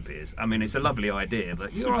Barcelona disappears. I mean, it's a lovely idea,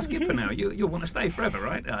 but you're our skipper now. You'll want to stay forever,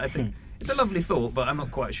 right? I think it's a lovely thought, but I'm not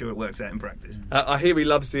quite sure it works out in practice. I hear he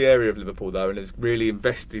loves the area of Liverpool though, and is really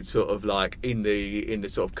invested sort of like in the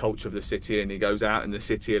sort of culture of the city, and he goes out in the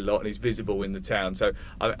city a lot and he's visible in the town. So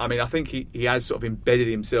I mean, I think he has sort of embedded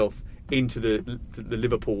himself into the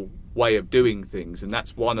Liverpool way of doing things, and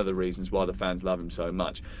that's one of the reasons why the fans love him so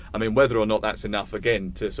much. I mean, whether or not that's enough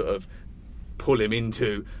again to sort of pull him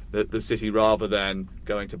into the city rather than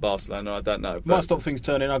going to Barcelona, I don't know. It might stop things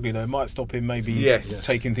turning ugly though. It might stop him maybe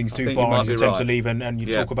taking things too far and attempt to leave, and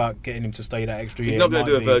you talk about getting him to stay that extra year. He's not going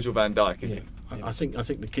to do a Virgil van Dijk, is he? I think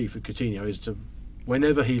the key for Coutinho is to,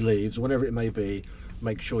 whenever he leaves, whenever it may be,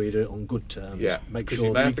 make sure you do it on good terms. Yeah, make sure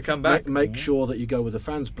you may have to come back. Make sure that you go with the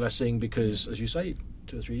fans' blessing, because, as you say,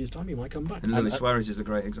 2 or 3 years' time he might come back. And Luis Suarez is a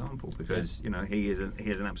great example, because he is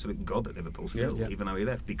an absolute god at Liverpool still, even though he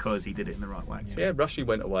left, because he did it in the right way. Yeah, Rushy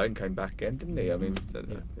went away and came back again, didn't he? I mean,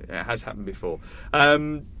 it has happened before.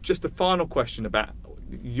 Just a final question about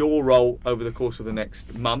your role over the course of the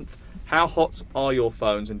next month. How hot are your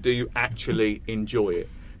phones, and do you actually enjoy it?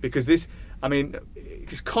 Because this, I mean,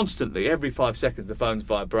 it's constantly, every 5 seconds, the phone's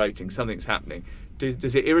vibrating, something's happening.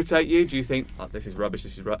 Does it irritate you? Do you think, this is rubbish,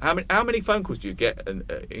 this is rubbish? How many phone calls do you get, and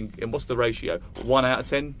what's the ratio? 1 out of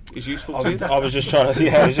 10 is useful to you? I was just trying to,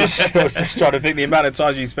 I was just trying to think the amount of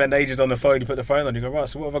times you spend ages on the phone, you put the phone on, you go, right,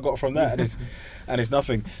 so what have I got from that? And it's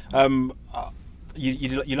nothing.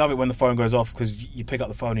 You love it when the phone goes off, because you pick up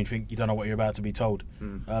the phone and you think you don't know what you're about to be told.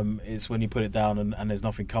 It's when you put it down and there's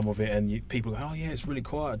nothing come of it, and people go, oh yeah, it's really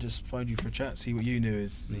quiet, I just phoned you for a chat, see what you knew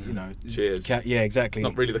is, cheers. Yeah, exactly. It's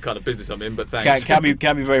not really the kind of business I'm in, but thanks. Can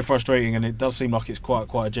be very frustrating, and it does seem like it's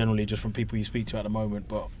quite generally just from people you speak to at the moment,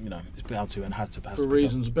 but it's bound to and has to pass. For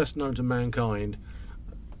reasons best known to mankind,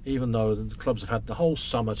 even though the clubs have had the whole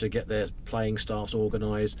summer to get their playing staffs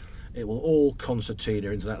organised, it will all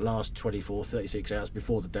concertina into that last 24, 36 hours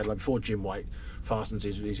before the deadline, before Jim White fastens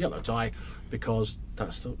his yellow tie, because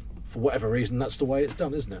for whatever reason, that's the way it's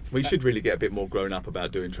done, isn't it? We should really get a bit more grown up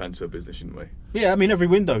about doing transfer business, shouldn't we? Yeah, I mean, every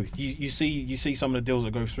window you see some of the deals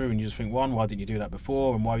that go through, and you just think, why didn't you do that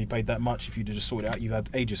before, and why have you paid that much if you'd just sorted it out? You've had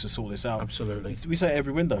ages to sort this out. Absolutely. We say it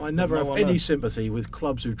every window. I never have any sympathy with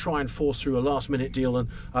clubs who try and force through a last-minute deal, and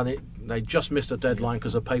they just missed a deadline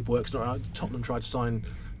because the paperwork's not out. Tottenham tried to sign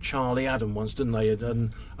Charlie Adam once, didn't they?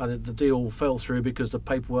 And the deal fell through because the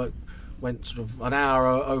paperwork went sort of an hour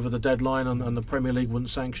over the deadline, and the Premier League wouldn't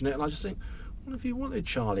sanction it. And I just think, Well, if you wanted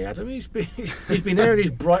Charlie Adam, he's been there in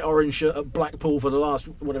his bright orange shirt at Blackpool for the last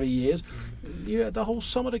whatever years. You had the whole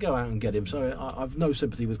summer to go out and get him. So I've no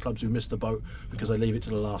sympathy with clubs who miss the boat because they leave it to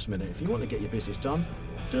the last minute. If you want to get your business done,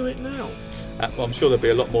 do it now. Well, I'm sure there'll be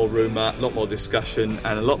a lot more rumour, a lot more discussion,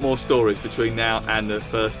 and a lot more stories between now and the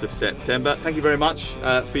 1st of September. Thank you very much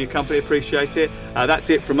for your company. Appreciate it. That's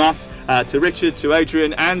it from us. To Richard, to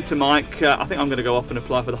Adrian, and to Mike. I think I'm going to go off and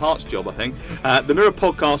apply for the Hearts job. I think the Mirror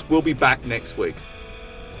podcast will be back next week.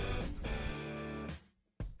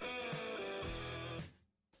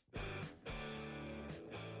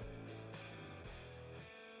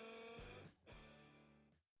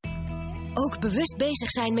 Ook bewust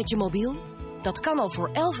bezig zijn met je mobiel? Dat kan al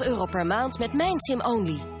voor €11 per maand met Mijn Sim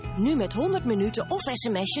Only. Nu met 100 minuten of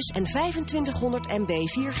sms'jes en 2500 MB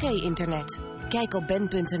 4G internet. Kijk op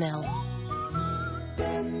ben.nl.